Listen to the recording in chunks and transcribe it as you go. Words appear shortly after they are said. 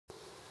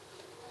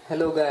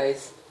Hello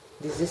guys,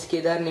 this is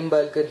Kedar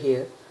Nimbalkar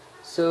here.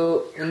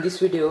 So in this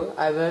video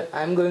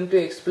I'm going to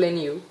explain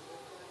you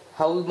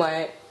how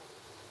my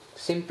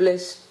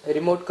simplest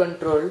remote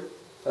control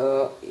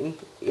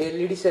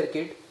LED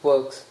circuit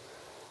works.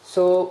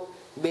 So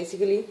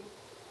basically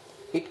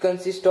it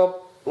consists of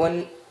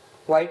one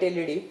white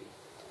LED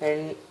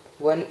and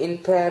one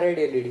infrared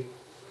LED.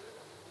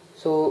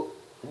 So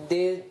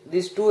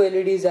these two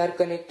LEDs are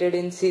connected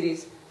in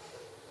series.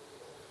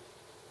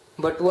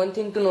 But one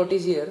thing to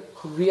notice here,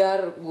 we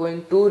are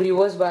going to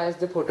reverse bias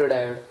the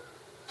photodiode.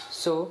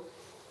 So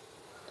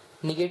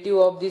negative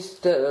of this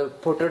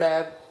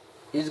photodiode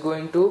is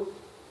going to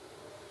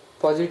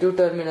positive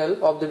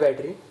terminal of the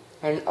battery,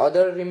 and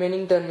other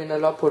remaining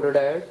terminal of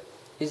photodiode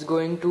is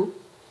going to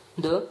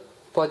the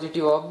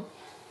positive of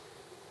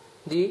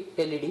the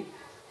LED,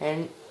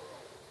 and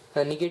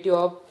negative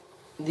of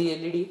the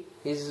LED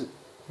is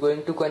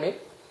going to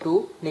connect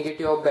to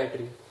negative of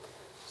battery.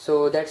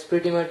 So that's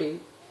pretty much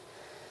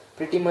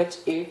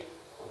it.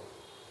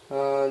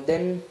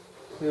 Then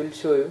we will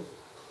show you.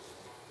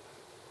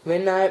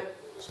 When I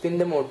spin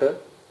the motor,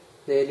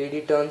 the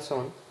LED turns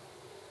on.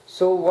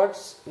 So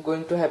what's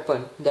going to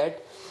happen,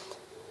 that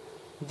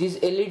this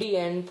LED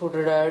and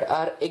photodiode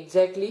are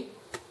exactly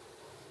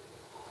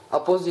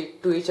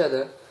opposite to each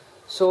other.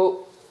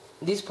 So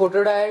this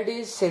photodiode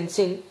is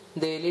sensing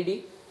the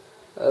LED,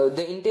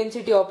 the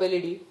intensity of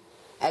LED,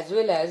 as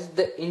well as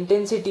the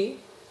intensity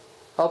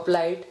of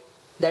light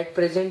that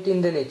present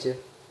in the nature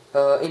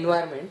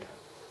environment.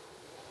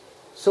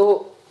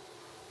 So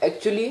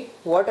actually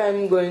what I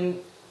am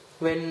going,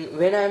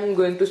 when I am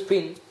going to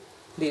spin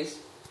this,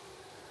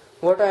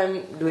 what I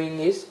am doing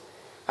is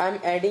I am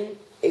adding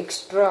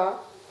extra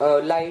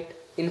light,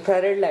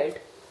 infrared light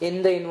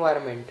in the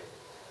environment.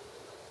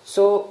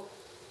 So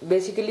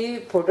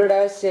basically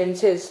photodiode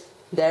senses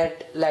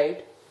that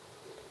light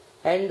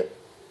and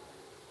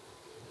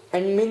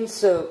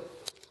means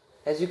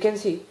as you can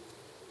see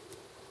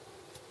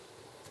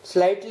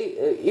slightly,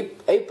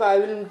 if I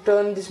will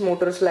turn this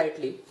motor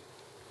slightly,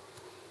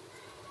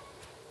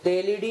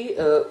 the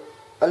LED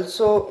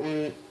also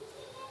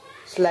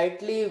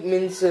slightly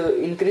means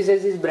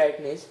increases its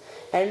brightness,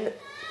 and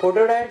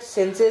photodiode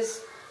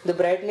senses the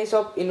brightness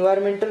of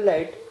environmental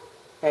light,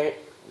 and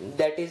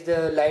that is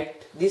the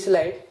light, this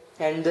light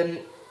and the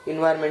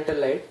environmental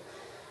light,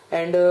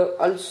 and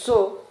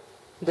also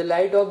the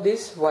light of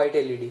this white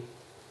LED.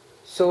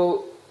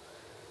 So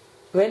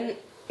when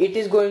it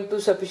is going to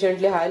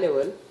sufficiently high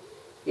level,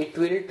 it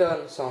will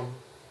turn on,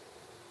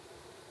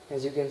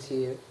 as you can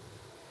see here.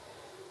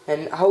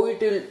 And how it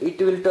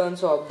will turn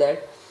off,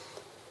 that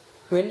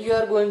when you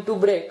are going to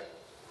break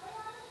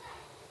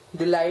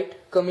the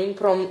light coming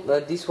from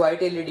this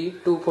white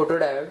LED to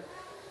photodiode,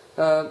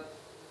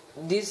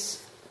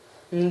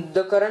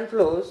 the current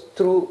flows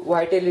through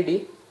white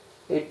LED,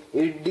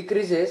 it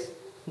decreases,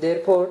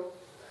 therefore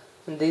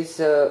this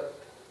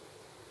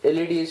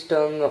LED is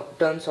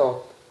turns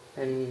off.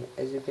 And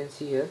as you can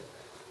see here,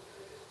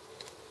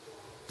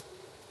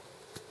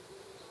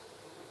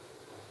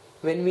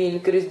 when we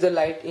increase the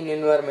light in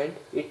environment,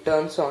 it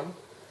turns on.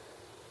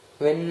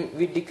 When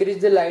we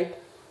decrease the light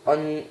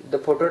on the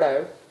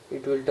photodiode,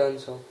 it will turn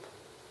off.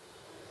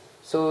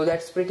 So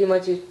that's pretty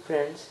much it,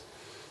 friends.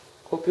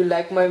 Hope you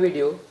like my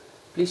video.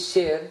 Please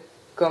share,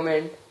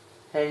 comment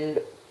and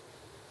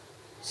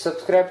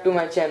subscribe to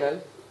my channel,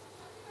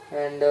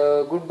 and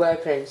goodbye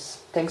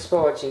friends. Thanks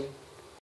for watching.